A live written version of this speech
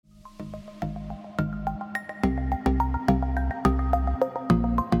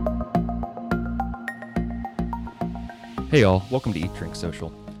Hey all, welcome to Eat Drink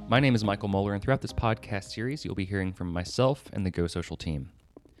Social. My name is Michael Moeller, and throughout this podcast series, you'll be hearing from myself and the Go Social team.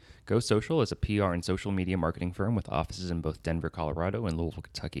 Go Social is a PR and social media marketing firm with offices in both Denver, Colorado and Louisville,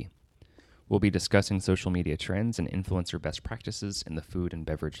 Kentucky. We'll be discussing social media trends and influencer best practices in the food and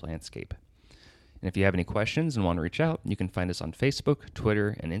beverage landscape. And if you have any questions and want to reach out, you can find us on Facebook,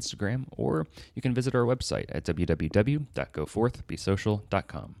 Twitter, and Instagram, or you can visit our website at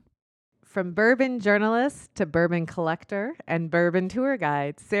www.goforthbesocial.com. From bourbon journalist to bourbon collector and bourbon tour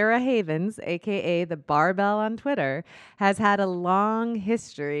guide, Sarah Havens, aka the Barbell on Twitter, has had a long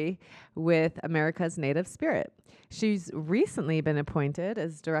history with America's Native Spirit. She's recently been appointed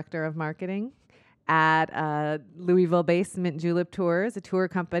as director of marketing at Louisville-based Mint Julep Tours, a tour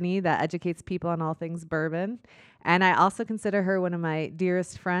company that educates people on all things bourbon. And I also consider her one of my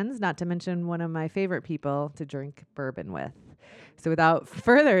dearest friends, not to mention one of my favorite people to drink bourbon with. So without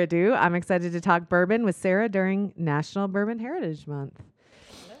further ado, I'm excited to talk bourbon with Sarah during National Bourbon Heritage Month.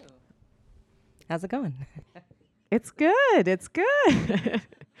 Hello. How's it going? It's good. It's good.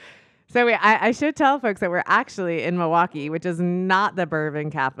 So I should tell folks that we're actually in Milwaukee, which is not the bourbon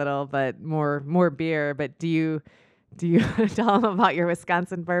capital, but more beer. But do you tell them about your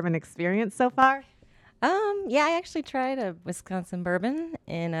Wisconsin bourbon experience so far? Yeah, I actually tried a Wisconsin bourbon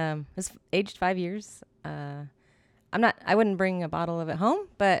and was aged 5 years. I wouldn't bring a bottle of it home,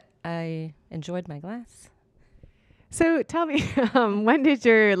 but I enjoyed my glass. So tell me, when did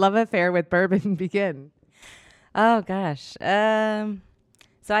your love affair with bourbon begin? Oh gosh. So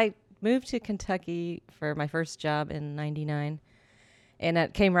I moved to Kentucky for my first job in '99, and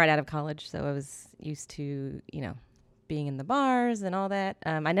it came right out of college. So I was used to, being in the bars and all that.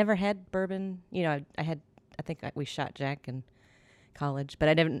 I never had bourbon. I think we shot Jack in college, but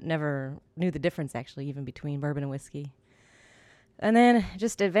I never knew the difference actually, even between bourbon and whiskey. And then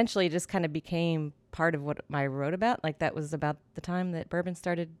just eventually just kind of became part of what I wrote about. Like that was about the time that bourbon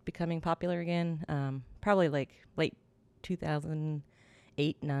started becoming popular again. Probably like late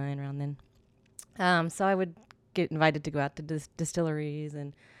 2008, 9 around then. So I would get invited to go out to distilleries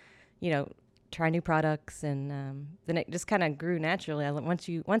and, try new products. And then it just kind of grew naturally.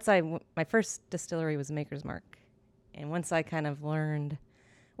 My first distillery was Maker's Mark. And once I kind of learned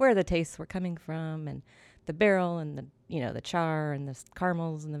where the tastes were coming from and the barrel and the char and the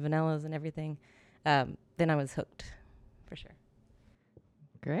caramels and the vanillas and everything, then I was hooked for sure.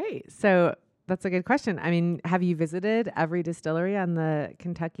 Great. So that's a good question. I mean, have you visited every distillery on the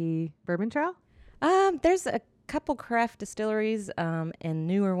Kentucky Bourbon Trail? There's a couple craft distilleries and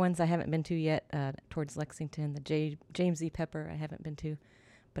newer ones I haven't been to yet towards Lexington. The James E. Pepper I haven't been to,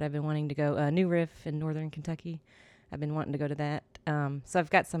 but I've been wanting to go. New Riff in northern Kentucky. I've been wanting to go to that. So I've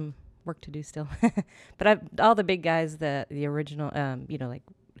got some work to do still. But all the big guys, the original, like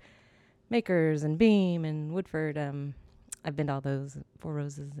Makers and Beam and Woodford, I've been to all those, Four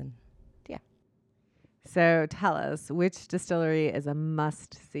Roses, and yeah. So tell us, which distillery is a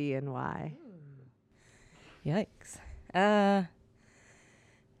must-see and why? Yikes. I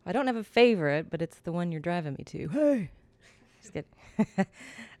don't have a favorite, but it's the one you're driving me to. Hey! Just kidding.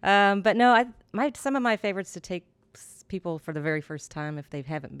 But no, some of my favorites to take people for the very first time, if they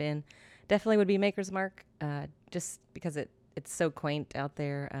haven't been, definitely would be Maker's Mark, just because it's so quaint out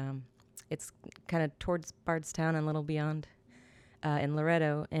there. It's kind of towards Bardstown and a little beyond in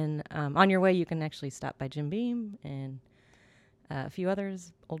Loretto. And on your way, you can actually stop by Jim Beam and a few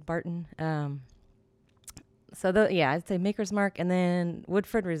others, Old Barton. I'd say Maker's Mark. And then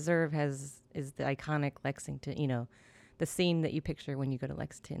Woodford Reserve is the iconic Lexington, the scene that you picture when you go to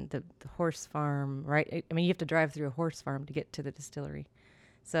Lexington, the horse farm, right? I mean, you have to drive through a horse farm to get to the distillery.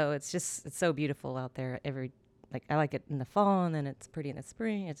 So it's so beautiful out there. I like it in the fall, and then it's pretty in the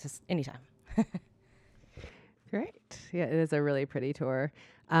spring. It's just anytime. Great. Yeah, it is a really pretty tour.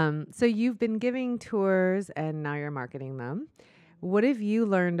 So you've been giving tours and now you're marketing them. What have you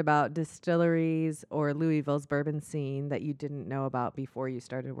learned about distilleries or Louisville's bourbon scene that you didn't know about before you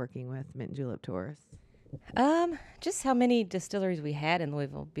started working with Mint Julep Tours? Just how many distilleries we had in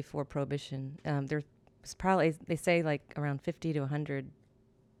Louisville before Prohibition. There was probably, they say, like around 50 to 100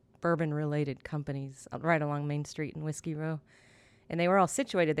 bourbon-related companies right along Main Street and Whiskey Row. And they were all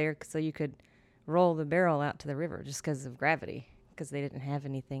situated there so you could roll the barrel out to the river just because of gravity, because they didn't have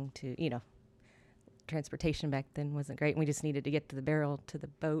anything to, transportation back then wasn't great. And we just needed to get to the barrel to the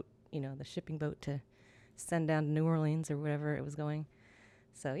boat, the shipping boat to send down to New Orleans or wherever it was going.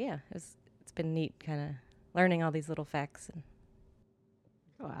 So, yeah, it's been neat kind of learning all these little facts.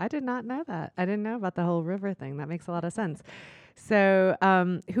 Oh, I did not know that. I didn't know about the whole river thing. That makes a lot of sense. So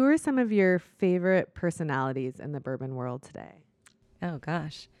who are some of your favorite personalities in the bourbon world today? Oh,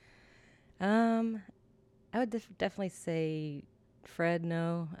 gosh. I would definitely say Fred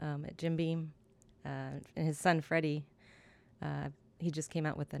No at Jim Beam, and his son Freddie. He just came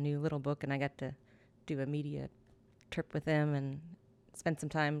out with a new little book, and I got to do a media trip with them and spend some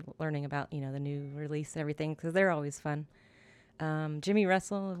time learning about the new release and everything, because they're always fun. Jimmy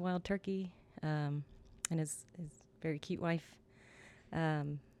Russell of Wild Turkey, and his very cute wife. I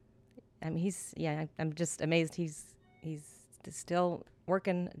mean, I'm just amazed. He's still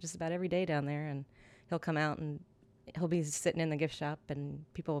working just about every day down there, and he'll come out and he'll be sitting in the gift shop, and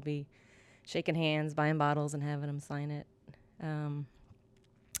people will be shaking hands, buying bottles, and having him sign it.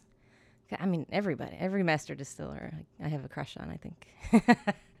 I mean, every master distiller, I have a crush on, I think.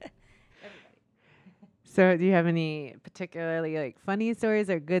 So do you have any particularly like funny stories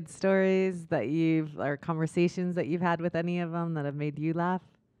or good stories that or conversations that you've had with any of them that have made you laugh?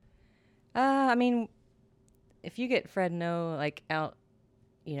 I mean, if you get Fred No like out,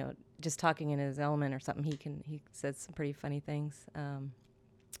 just talking in his element or something, he says some pretty funny things. And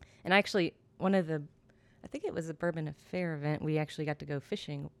actually, I think it was a Bourbon Affair event, we actually got to go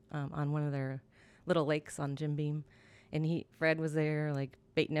fishing on one of their little lakes on Jim Beam, and Fred was there like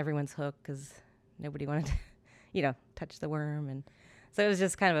baiting everyone's hook because nobody wanted to, touch the worm, and so it was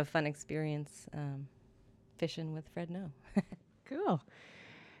just kind of a fun experience fishing with Fred No. Cool.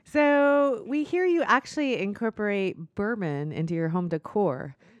 So we hear you actually incorporate bourbon into your home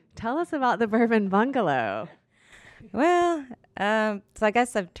decor. Tell us about the Bourbon Bungalow. Well, so I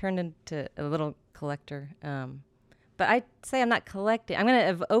guess I've turned into a little collector, but I'd say I'm not collecting. I'm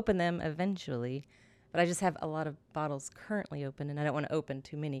going to open them eventually, but I just have a lot of bottles currently open, and I don't want to open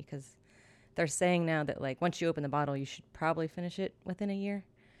too many because they're saying now that like once you open the bottle, you should probably finish it within a year.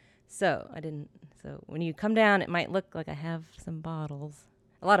 So I didn't. So when you come down, it might look like I have some bottles.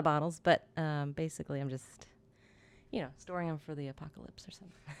 A lot of bottles, but basically I'm just, storing them for the apocalypse or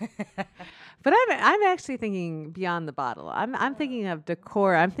something. But I'm actually thinking beyond the bottle. I'm thinking of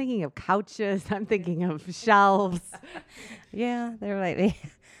decor. I'm thinking of couches. I'm thinking of shelves. Yeah, there might be.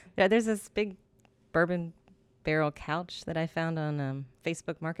 Yeah, there's this big bourbon barrel couch that I found on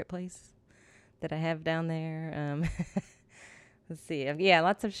Facebook Marketplace that I have down there. Let's see.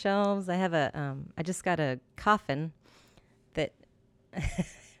 Lots of shelves. I have I just got a coffin that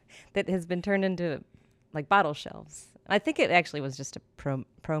that has been turned into like bottle shelves. I think it actually was just a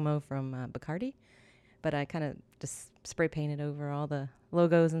promo from Bacardi, but I kind of just spray painted over all the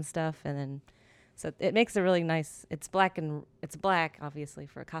logos and stuff, and then so it makes a really nice. It's black obviously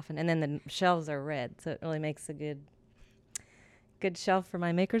for a coffin, and then the shelves are red, so it really makes a good shelf for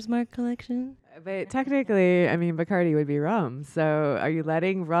my Maker's Mark collection. But technically, I mean, Bacardi would be rum. So are you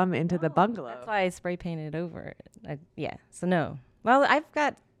letting rum into the bungalow? That's why I spray painted over it. So no. Well, I've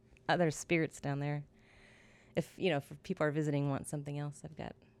got other spirits down there. If people are visiting want something else,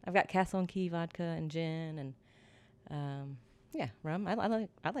 I've got Castle and Key vodka and gin and rum.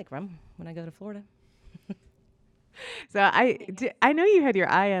 I like rum when I go to Florida. So I know you had your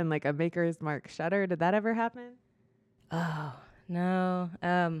eye on like a Maker's Mark shutter. Did that ever happen? Oh no.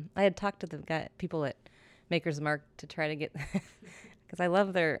 I had talked to people at Maker's Mark to try to get because I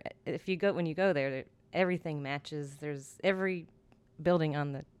love when you go there, everything matches. There's every building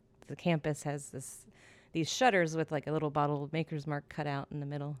on the campus has these shutters with like a little bottle of Maker's Mark cut out in the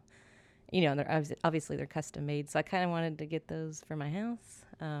middle. They're obviously they're custom made, so I kind of wanted to get those for my house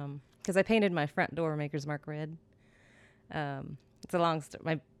because I painted my front door Maker's Mark red. It's a long story.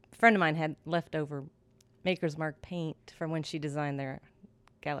 My friend of mine had leftover Maker's Mark paint from when she designed their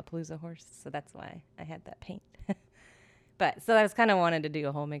Gallapalooza horse, so that's why I had that paint. But so I was kind of wanted to do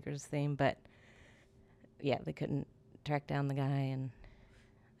a whole Maker's theme, but yeah, they couldn't track down the guy, and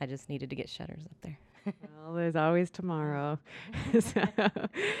I just needed to get shutters up there. Well, there's always tomorrow.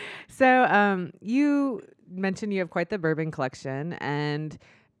 So you mentioned you have quite the bourbon collection, and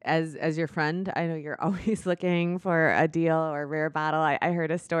as your friend, I know you're always looking for a deal or a rare bottle. I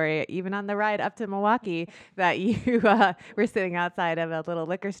heard a story even on the ride up to Milwaukee that you were sitting outside of a little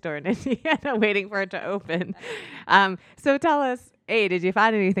liquor store in Indiana waiting for it to open. So tell us, A, did you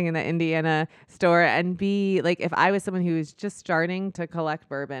find anything in the Indiana store? And B, like if I was someone who was just starting to collect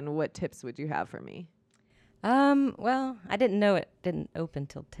bourbon, what tips would you have for me? Well, I didn't know it didn't open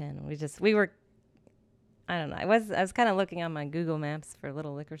till 10. We were I don't know. I was kind of looking on my Google Maps for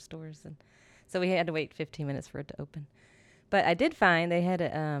little liquor stores, and so we had to wait 15 minutes for it to open. But I did find they had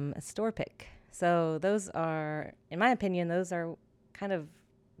a store pick. So those are, in my opinion, kind of,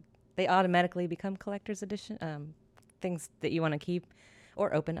 they automatically become collector's edition things that you want to keep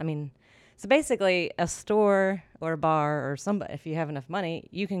or open. I mean, so basically a store or a bar or somebody, if you have enough money,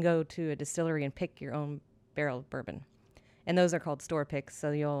 you can go to a distillery and pick your own barrel of bourbon, and those are called store picks.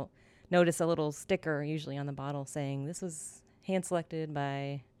 So you'll notice a little sticker usually on the bottle saying this was hand selected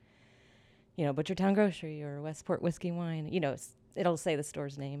by, Butchertown Grocery or Westport Whiskey Wine. It'll say the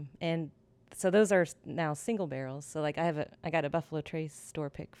store's name. And so those are now single barrels. So like I got a Buffalo Trace store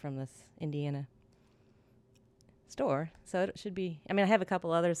pick from this Indiana store. So it should be, I have a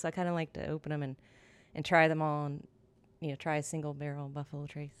couple others, so I kind of like to open them and try them all and, try a single barrel Buffalo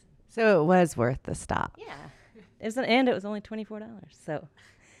Trace. So it was worth the stop. Yeah. It was only $24. So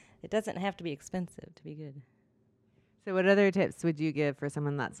it doesn't have to be expensive to be good. So what other tips would you give for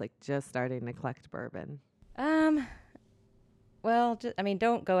someone that's like just starting to collect bourbon? Well,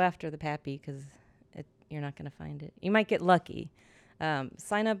 don't go after the Pappy because you're not going to find it. You might get lucky.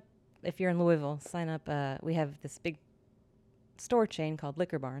 Sign up if you're in Louisville. Sign up. We have this big store chain called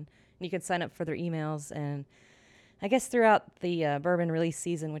Liquor Barn, and you can sign up for their emails. And I guess throughout the bourbon release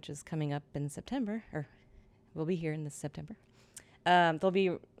season, which is coming up in September, or we'll be here in this September, there'll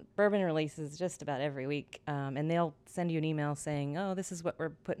be bourbon releases just about every week, and they'll send you an email saying, "Oh, this is what we're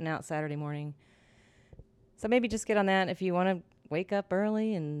putting out Saturday morning." So maybe just get on that if you want to wake up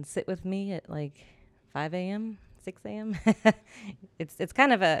early and sit with me at like 5 a.m., 6 a.m. It's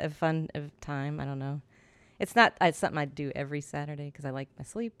kind of a fun time. I don't know. It's not something I do every Saturday because I like my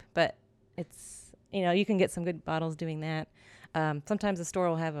sleep, but it's, you can get some good bottles doing that. Sometimes the store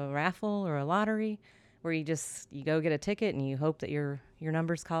will have a raffle or a lottery where you go get a ticket and you hope that your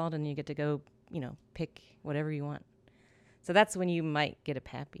number's called and you get to go, pick whatever you want. So that's when you might get a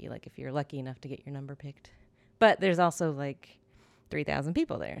Pappy, like if you're lucky enough to get your number picked. But there's also like 3,000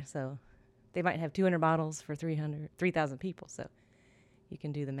 people there. So they might have 200 bottles for 3,000 people. So you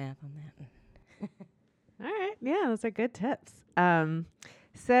can do the math on that. All right. Yeah, those are good tips.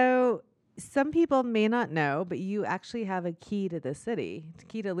 So some people may not know, but you actually have a key to the city,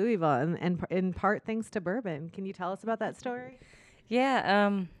 key to Louisville, and in part thanks to bourbon. Can you tell us about that story?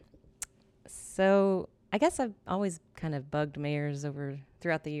 Yeah. So I guess I've always kind of bugged mayors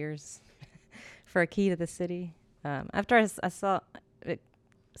throughout the years for a key to the city. After I saw it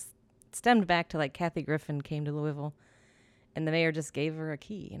stemmed back to like Kathy Griffin came to Louisville and the mayor just gave her a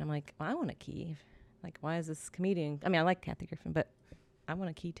key. And I'm like, well, I want a key. Like, why is this comedian? I like Kathy Griffin, but I want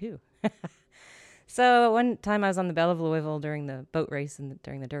a key too. So one time I was on the Belle of Louisville during the boat race and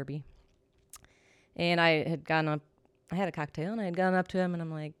during the Derby. And I had had a cocktail and I had gone up to him and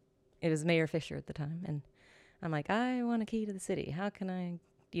I'm like, it was Mayor Fisher at the time. And I'm like, I want a key to the city. How can I,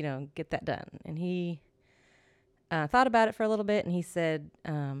 get that done? And he thought about it for a little bit and he said,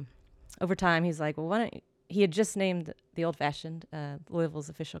 over time, he's like, well, he had just named the Old Fashioned, Louisville's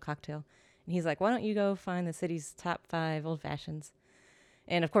official cocktail. And he's like, why don't you go find the city's top 5 Old Fashions?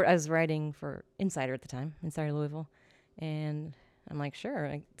 And of course, I was writing for Insider at the time, Insider Louisville. And I'm like, sure,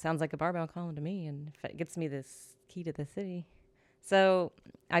 it sounds like a barbell column to me. And if it gets me this key to the city. So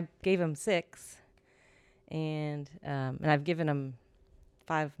I gave him 6. And I've given him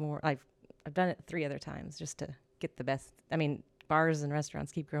 5 more. I've done it 3 other times just to get the best. Bars and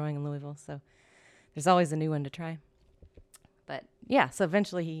restaurants keep growing in Louisville. So there's always a new one to try. But yeah, so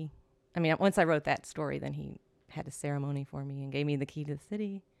eventually once I wrote that story, then he had a ceremony for me and gave me the key to the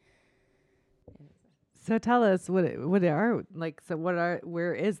city. So tell us where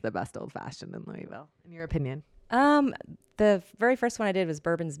is the best old fashioned in Louisville, in your opinion? The very first one I did was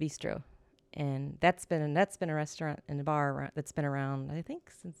Bourbon's Bistro, and that's been a restaurant and a bar that's been around, I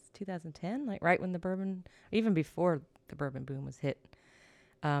think, since 2010, like right when the bourbon, even before the bourbon boom was hit.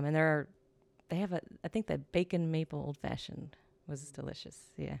 And they have I think the bacon maple old fashioned was delicious.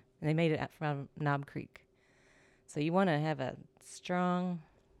 Yeah, and they made it from Knob Creek. So you want to have a strong,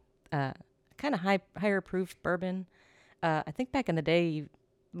 kind of higher proof bourbon. I think back in the day,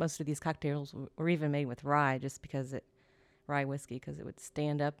 most of these cocktails were even made with rye, just because rye whiskey, because it would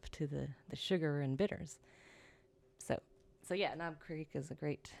stand up to the sugar and bitters. So yeah, Knob Creek is a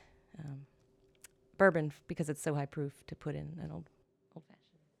great bourbon because it's so high proof to put in an old fashioned.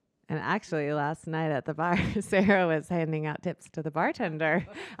 And actually, last night at the bar, Sarah was handing out tips to the bartender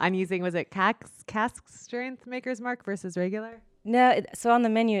on using, was it cask strength Maker's Mark versus regular? No, so on the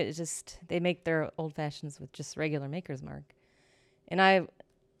menu, it's just they make their old fashions with just regular Maker's Mark. And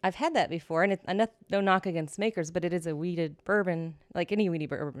I've had that before, and no knock against Makers, but it is a wheated bourbon. Like any wheated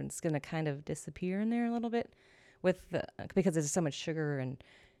bourbon, it's going to kind of disappear in there a little bit because there's so much sugar and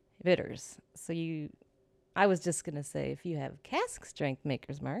bitters. So I was just going to say, if you have cask strength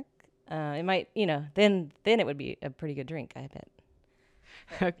Maker's Mark, it might, then it would be a pretty good drink, I bet.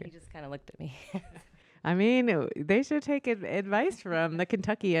 But okay. He just kind of looked at me. They should take advice from the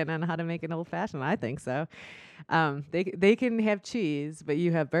Kentuckian on how to make an old fashioned. I think so. They can have cheese, but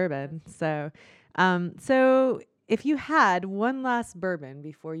you have bourbon. So if you had one last bourbon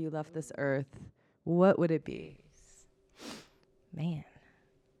before you left this earth, what would it be? Man.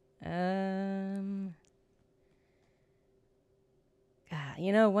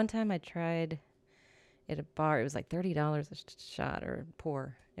 One time I tried at a bar. It was like $30 a shot or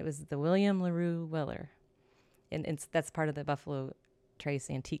pour. It was the William LaRue Weller, and that's part of the Buffalo Trace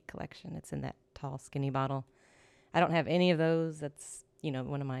Antique Collection. It's in that tall, skinny bottle. I don't have any of those. That's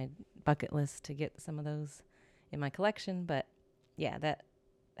one of my bucket lists to get some of those in my collection. But yeah, that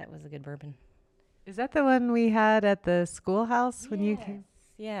was a good bourbon. Is that the one we had at the schoolhouse when you came?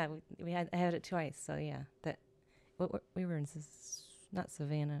 Yeah, I had it twice. So yeah, we were in not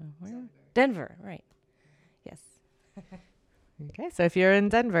Savannah, Denver, right? Yes. Okay, so if you're in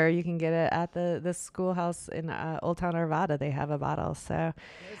Denver, you can get it at the schoolhouse in Old Town Arvada. They have a bottle. So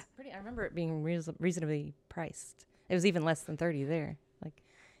it was pretty. I remember it being reasonably priced. It was even less than 30 there. Like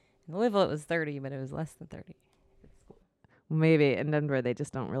in Louisville, it was 30, but it was less than 30. maybe in Denver they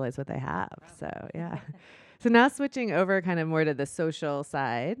just don't realize what they have. So yeah. So now switching over kind of more to the social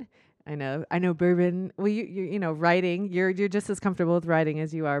side. I know bourbon. Well, you writing. You're just as comfortable with writing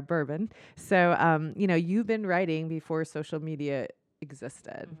as you are bourbon. So you've been writing before social media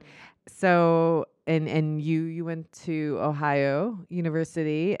existed. Mm-hmm. So and you went to Ohio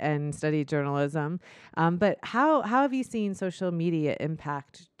University and studied journalism. But how have you seen social media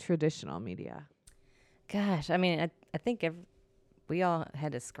impact traditional media? Gosh, I mean, I think we all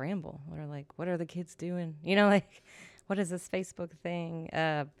had to scramble. We're like, what are the kids doing? Like, what is this Facebook thing?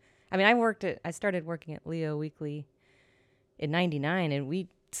 I mean, I started working at Leo Weekly in '99, and we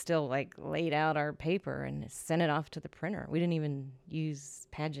still laid out our paper and sent it off to the printer. We didn't even use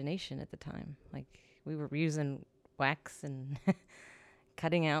pagination at the time. Like, we were using wax and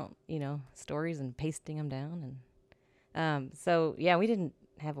cutting out, stories and pasting them down. And so, yeah, we didn't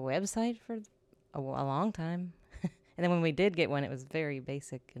have a website for a long time. And then when we did get one, it was very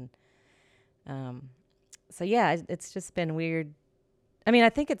basic. And so, yeah, it's just been weird. I mean, I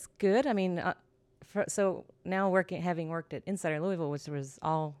think it's good. I mean, so now having worked at Insider Louisville, which was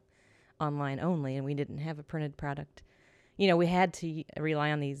all online only, and we didn't have a printed product, we had to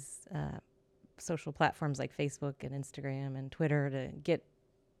rely on these social platforms like Facebook and Instagram and Twitter to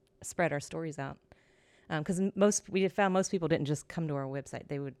spread our stories out. Because we found most people didn't just come to our website;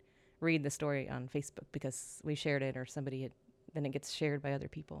 they would read the story on Facebook because we shared it, or then it gets shared by other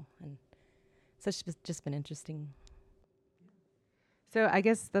people, and so it's just been interesting. So I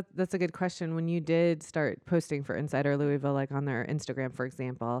guess that's a good question. When you did start posting for Insider Louisville, like on their Instagram, for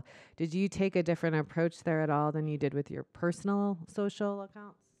example, did you take a different approach there at all than you did with your personal social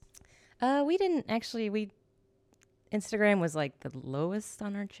accounts? We didn't actually. Instagram was like the lowest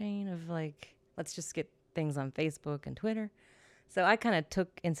on our chain of let's just get things on Facebook and Twitter. So I kind of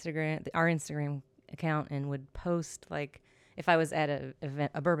took our Instagram account, and would post if I was at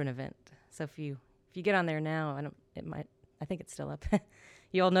a bourbon event. So if you get on there now, I think it's still up.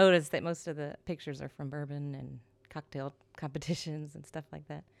 You'll notice that most of the pictures are from bourbon and cocktail competitions and stuff like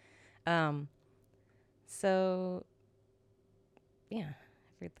that. So, yeah,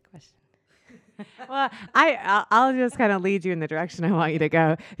 I forget the question. Well, I'll just kind of lead you in the direction I want you to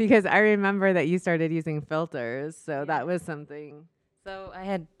go, because I remember that you started using filters, so that was something. So I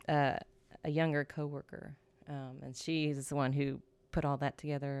had a younger coworker, and she's the one who put all that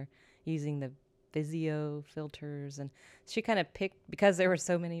together using the Vizio filters, and she kind of picked, because there were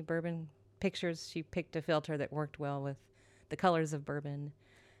so many bourbon pictures, she picked a filter that worked well with the colors of bourbon.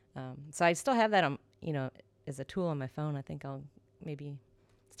 So I still have that on, as a tool on my phone. I think I'll maybe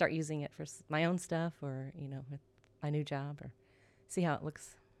start using it for my own stuff, or with my new job, or see how it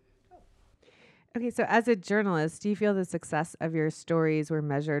looks. Okay, so as a journalist, do you feel the success of your stories were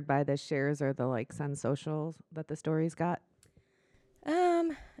measured by the shares or the likes on socials that the stories got?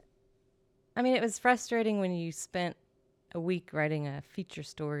 I mean, it was frustrating when you spent a week writing a feature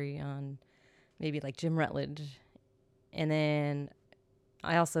story on maybe Jim Rutledge, and then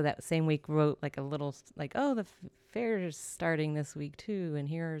I also that same week wrote a little the fair is starting this week too, and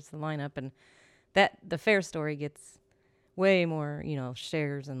here's the lineup, and that the fair story gets way more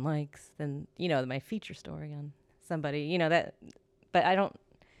shares and likes than my feature story on somebody that. But I don't,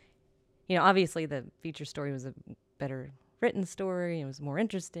 obviously the feature story was a better written story. It was more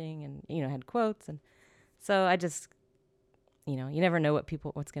interesting, and had quotes, and so I just you never know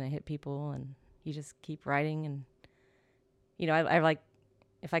what's going to hit people, and you just keep writing. And I like,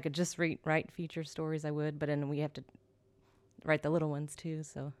 if I could just write feature stories, I would, but then we have to write the little ones too,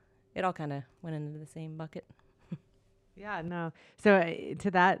 so it all kind of went into the same bucket. Yeah, no. So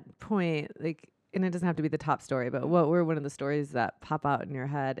to that point, and it doesn't have to be the top story, but what were one of the stories that pop out in your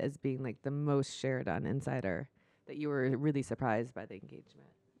head as being the most shared on Insider that you were really surprised by the engagement?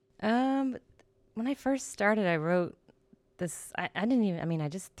 When I first started, I wrote this. I didn't even. I mean, I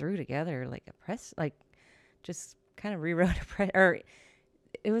just threw together like a press, like just kind of rewrote a press. Or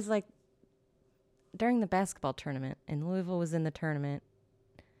it was like during the basketball tournament, and Louisville was in the tournament,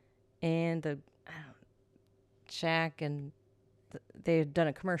 and Shaq and they had done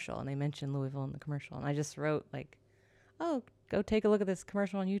a commercial, and they mentioned Louisville in the commercial, and I just wrote like, "Oh, go take a look at this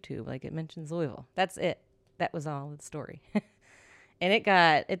commercial on YouTube. Like it mentions Louisville." That's it. That was all the story, and it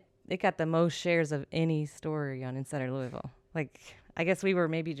got the most shares of any story on Insider Louisville. Like I guess we were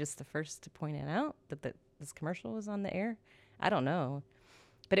maybe just the first to point it out that this commercial was on the air. I don't know,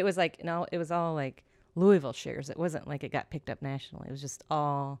 but it was like it was all like Louisville shares. It wasn't like it got picked up nationally. It was just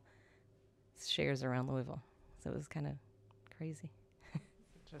all shares around Louisville. So it was kind of crazy.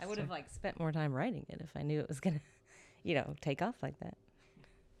 I would have like spent more time writing it if I knew it was gonna, take off like that.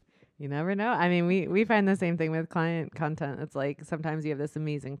 You never know. I mean, we find the same thing with client content. It's like sometimes you have this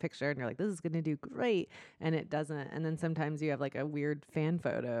amazing picture and you're like, this is going to do great, and it doesn't. And then sometimes you have like a weird fan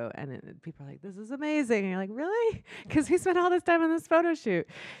photo and people are like, this is amazing. And you're like, really? Because we spent all this time on this photo shoot.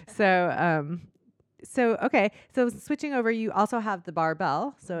 So, okay. So switching over, you also have the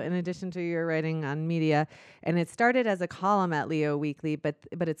Barbell. So in addition to your writing on media, and it started as a column at Leo Weekly, but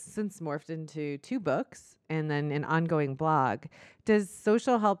it's since morphed into 2 books and then an ongoing blog. Does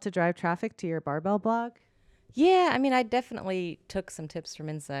social help to drive traffic to your Barbell blog? Yeah, I mean, I definitely took some tips from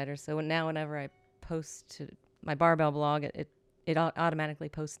Insider. So now whenever I post to my Barbell blog, it automatically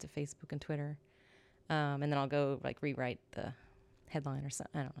posts to Facebook and Twitter. And then I'll go like rewrite the headline or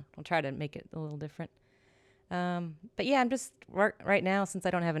something. I don't know. I'll try to make it a little different. But yeah, I'm just right now, since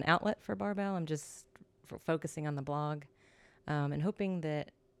I don't have an outlet for Barbell, I'm just focusing on the blog, and hoping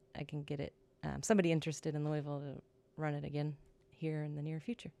that I can get it, somebody interested in Louisville to run it again here in the near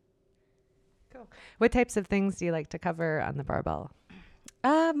future. Cool. What types of things do you like to cover on the Barbell?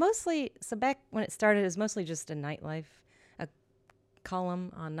 Mostly, so back when it started, it was mostly just a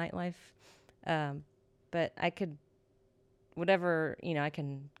column on nightlife. But I could, I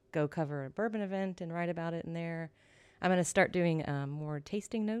can go cover a bourbon event and write about it in there. I'm going to start doing more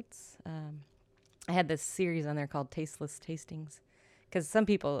tasting notes. I had this series on there called Tasteless Tastings, because some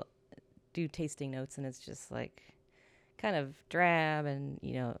people do tasting notes and it's just like kind of drab and,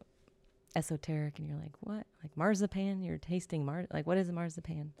 esoteric, and you're like, what? Like marzipan? You're tasting like, what is a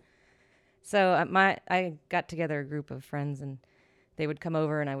marzipan? So I got together a group of friends, and they would come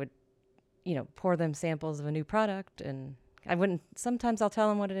over and I would, pour them samples of a new product, and sometimes I'll tell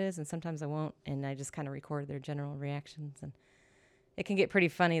them what it is and sometimes I won't. And I just kind of record their general reactions, and it can get pretty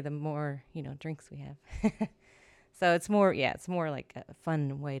funny the more, drinks we have. So it's more like a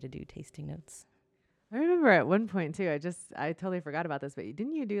fun way to do tasting notes. I remember at one point too, I totally forgot about this, but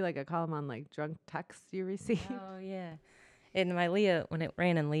didn't you do like a column on like drunk texts you received? Oh yeah. In my Leo, when it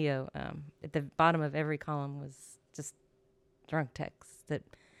ran in Leo, at the bottom of every column was just drunk texts that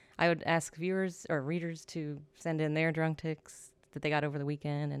I would ask viewers or readers to send in their drunk texts that they got over the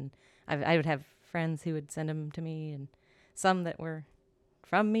weekend, and I would have friends who would send them to me, and some that were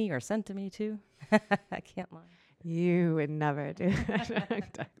from me or sent to me too. I can't lie. You would never do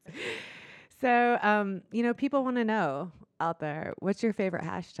that. So, people want to know out there, what's your favorite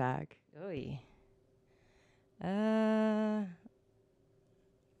hashtag? Oy.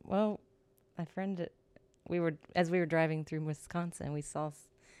 Well, my friend, as we were driving through Wisconsin, we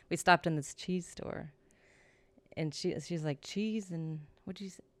stopped in this cheese store, and she's like, cheese and what'd you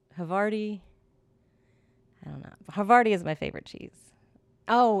say? Havarti. I don't know. Havarti is my favorite cheese.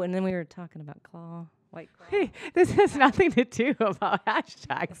 Oh, and then we were talking about White Claw. Hey, this has nothing to do about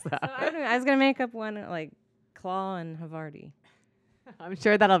hashtags, though. So I was gonna make up one like Claw and Havarti. I'm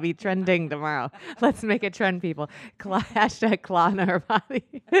sure that'll be trending tomorrow. Let's make it trend, people. Hashtag Claw and Havarti.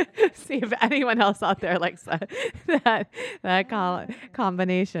 See if anyone else out there likes that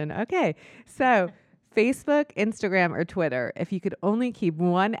combination. Okay, so Facebook, Instagram, or Twitter. If you could only keep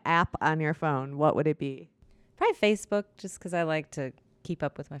one app on your phone, what would it be? Probably Facebook, just because I like to keep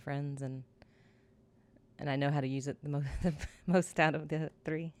up with my friends, and I know how to use it the most out of the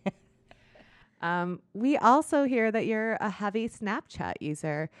 3. We also hear that you're a heavy Snapchat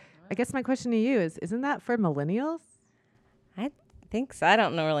user. I guess my question to you is, isn't that for millennials? I think so. I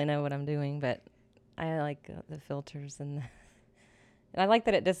don't really know what I'm doing, but I like the filters, and I like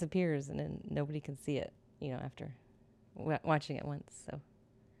that it disappears and then nobody can see it, after watching it once. So,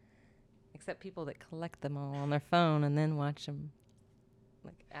 except people that collect them all on their phone and then watch them,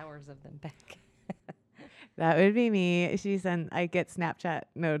 like hours of them back. That would be me. I get Snapchat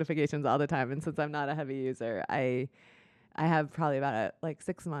notifications all the time, and since I'm not a heavy user, I I have probably about like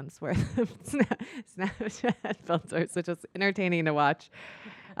 6 months worth of Snapchat filters, which is entertaining to watch.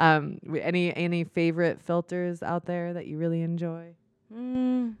 Any favorite filters out there that you really enjoy?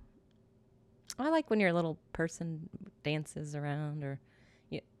 I like when your little person dances around, or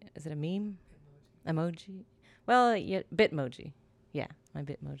is it a meme? Emoji? Well, yeah, Bitmoji. Yeah, my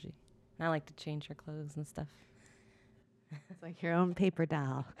Bitmoji. I like to change her clothes and stuff. It's like your own paper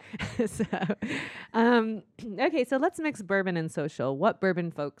doll. Okay, so let's mix bourbon and social. What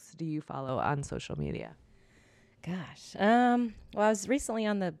bourbon folks do you follow on social media? Gosh. Well, I was recently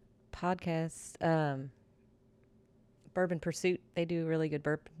on the podcast, Bourbon Pursuit. They do a really good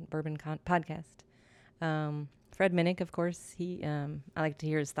bourbon podcast. Fred Minnick, of course, I like to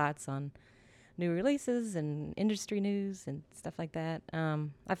hear his thoughts on new releases and industry news and stuff like that.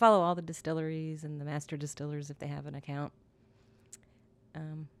 I follow all the distilleries and the master distillers if they have an account.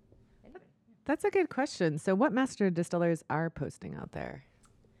 That's a good question. So what master distillers are posting out there?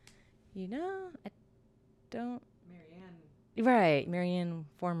 I don't. Marianne. Right. Marianne,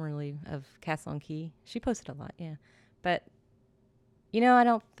 formerly of Castle and Key. She posted a lot, yeah. But,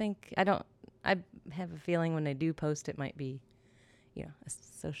 I have a feeling when they do post, it might be, a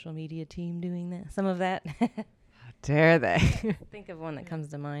social media team doing that. Some of that. How dare they? Think of one that comes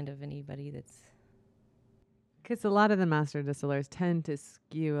to mind of anybody that's. Because a lot of the master distillers tend to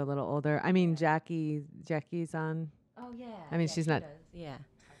skew a little older. I mean, Jackie's on. Oh, yeah. I mean, she's not. Does. Yeah.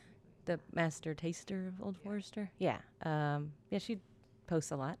 The master taster of Old Forester. Yeah. She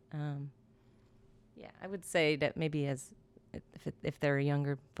posts a lot. I would say that maybe if they're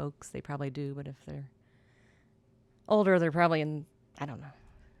younger folks, they probably do. But if they're older, they're probably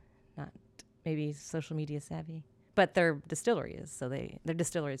not maybe social media savvy. But their distillery is, so their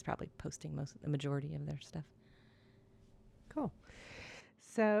distillery is probably posting the majority of their stuff. Cool.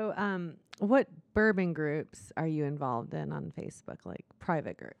 So, what bourbon groups are you involved in on Facebook, like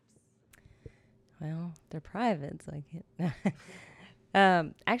private groups? Well, they're private, so I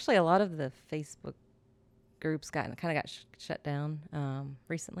can't. Actually, a lot of the Facebook groups got shut down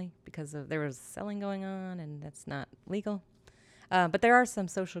recently because there was selling going on, and that's not legal. But there are some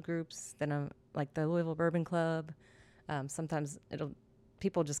social groups that like the Louisville Bourbon Club. Sometimes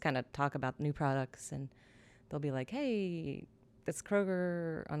people just kind of talk about new products, and they'll be like, "Hey, this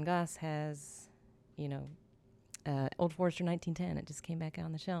Kroger on Goss has, Old Forester 1910. It just came back out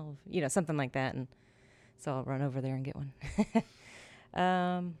on the shelf, something like that." And so I'll run over there and get one.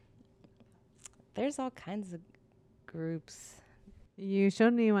 There's all kinds of groups. You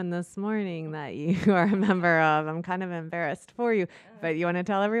showed me one this morning that you are a member of. I'm kind of embarrassed for you, but you want to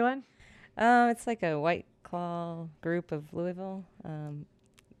tell everyone? It's like a White Claw group of Louisville.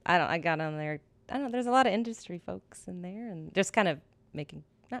 I got on there. I don't know. There's a lot of industry folks in there, and just kind of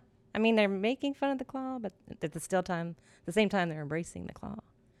they're making fun of the claw, but at the same time, they're embracing the claw.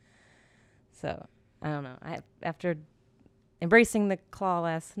 So I don't know. After embracing the claw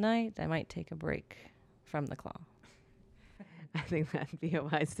last night, I might take a break from the claw. I think that'd be a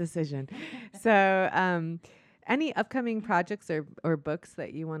wise decision. So, any upcoming projects or books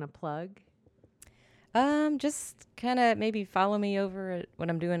that you want to plug? Just kind of maybe follow me over at what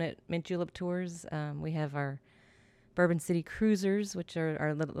I'm doing at Mint Julep Tours. We have our Bourbon City Cruisers, which are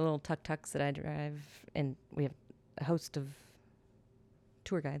our little tuk-tuks that I drive, and we have a host of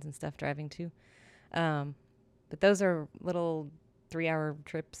tour guides and stuff driving too. But those are little 3-hour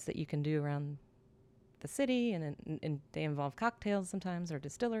trips that you can do around the city, and they involve cocktails sometimes, or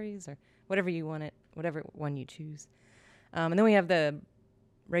distilleries, or whatever one you choose. And then we have the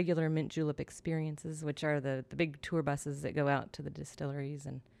regular Mint Julep experiences, which are the big tour buses that go out to the distilleries,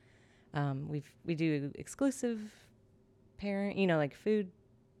 and we do exclusive pairing, like food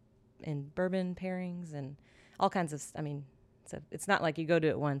and bourbon pairings and all kinds of. So it's not like you go to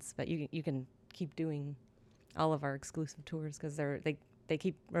it once, but you can keep doing all of our exclusive tours because they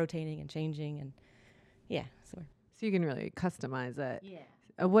keep rotating and changing, and so you can really customize it.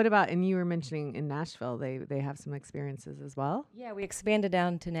 Yeah. What about, and you were mentioning in Nashville, they have some experiences as well? Yeah, we expanded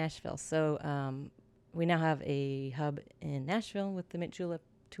down to Nashville. So we now have a hub in Nashville with the Mint Julep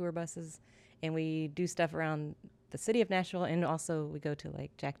tour buses, and we do stuff around the city of Nashville, and also we go to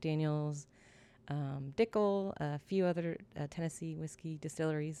like Jack Daniel's, Dickel, a few other Tennessee whiskey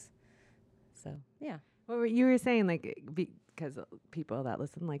distilleries. So, yeah. Well, you were saying, like, because people that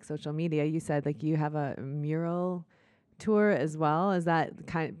listen like social media, you said like you have a mural tour as well. Is that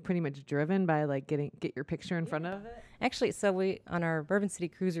pretty much driven by like get your picture in front of it? Actually, so we on our Bourbon City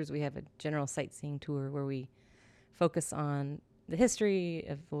Cruisers, we have a general sightseeing tour where we focus on the history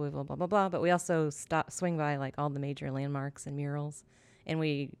of Louisville, blah blah blah. But we also swing by like all the major landmarks and murals, and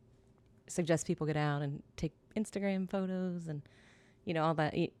we suggest people get out and take Instagram photos and, all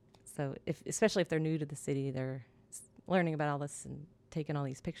that. So especially if they're new to the city, they're learning about all this and taking all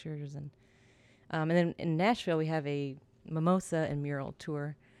these pictures. And then in Nashville, we have a mimosa and mural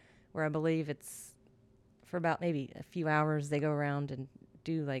tour where I believe it's for about maybe a few hours. They go around and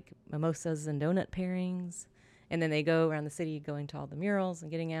do like mimosas and donut pairings. And then they go around the city going to all the murals and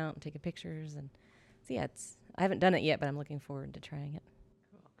getting out and taking pictures. And so, yeah, I haven't done it yet, but I'm looking forward to trying it.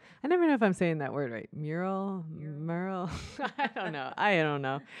 I never know if I'm saying that word right. Mural. I don't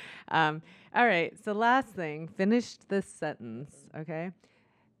know. All right. So last thing, finished this sentence. Okay.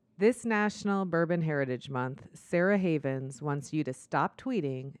 This National Bourbon Heritage Month, Sarah Havens wants you to stop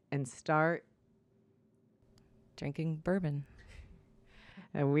tweeting and start drinking bourbon.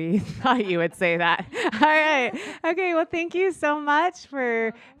 And we thought you would say that. All right. Okay. Well, thank you so much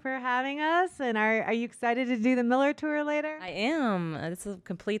for having us. And are you excited to do the Miller tour later? I am. This will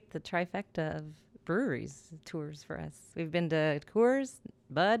complete the trifecta of breweries tours for us. We've been to Coors,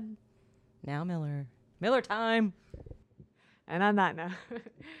 Bud, now Miller. Miller time. And on that note,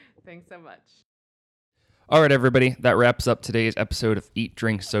 thanks so much. All right, everybody. That wraps up today's episode of Eat,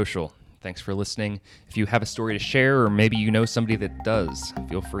 Drink, Social. Thanks for listening. If you have a story to share, or maybe you know somebody that does,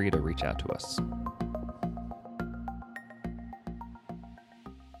 feel free to reach out to us.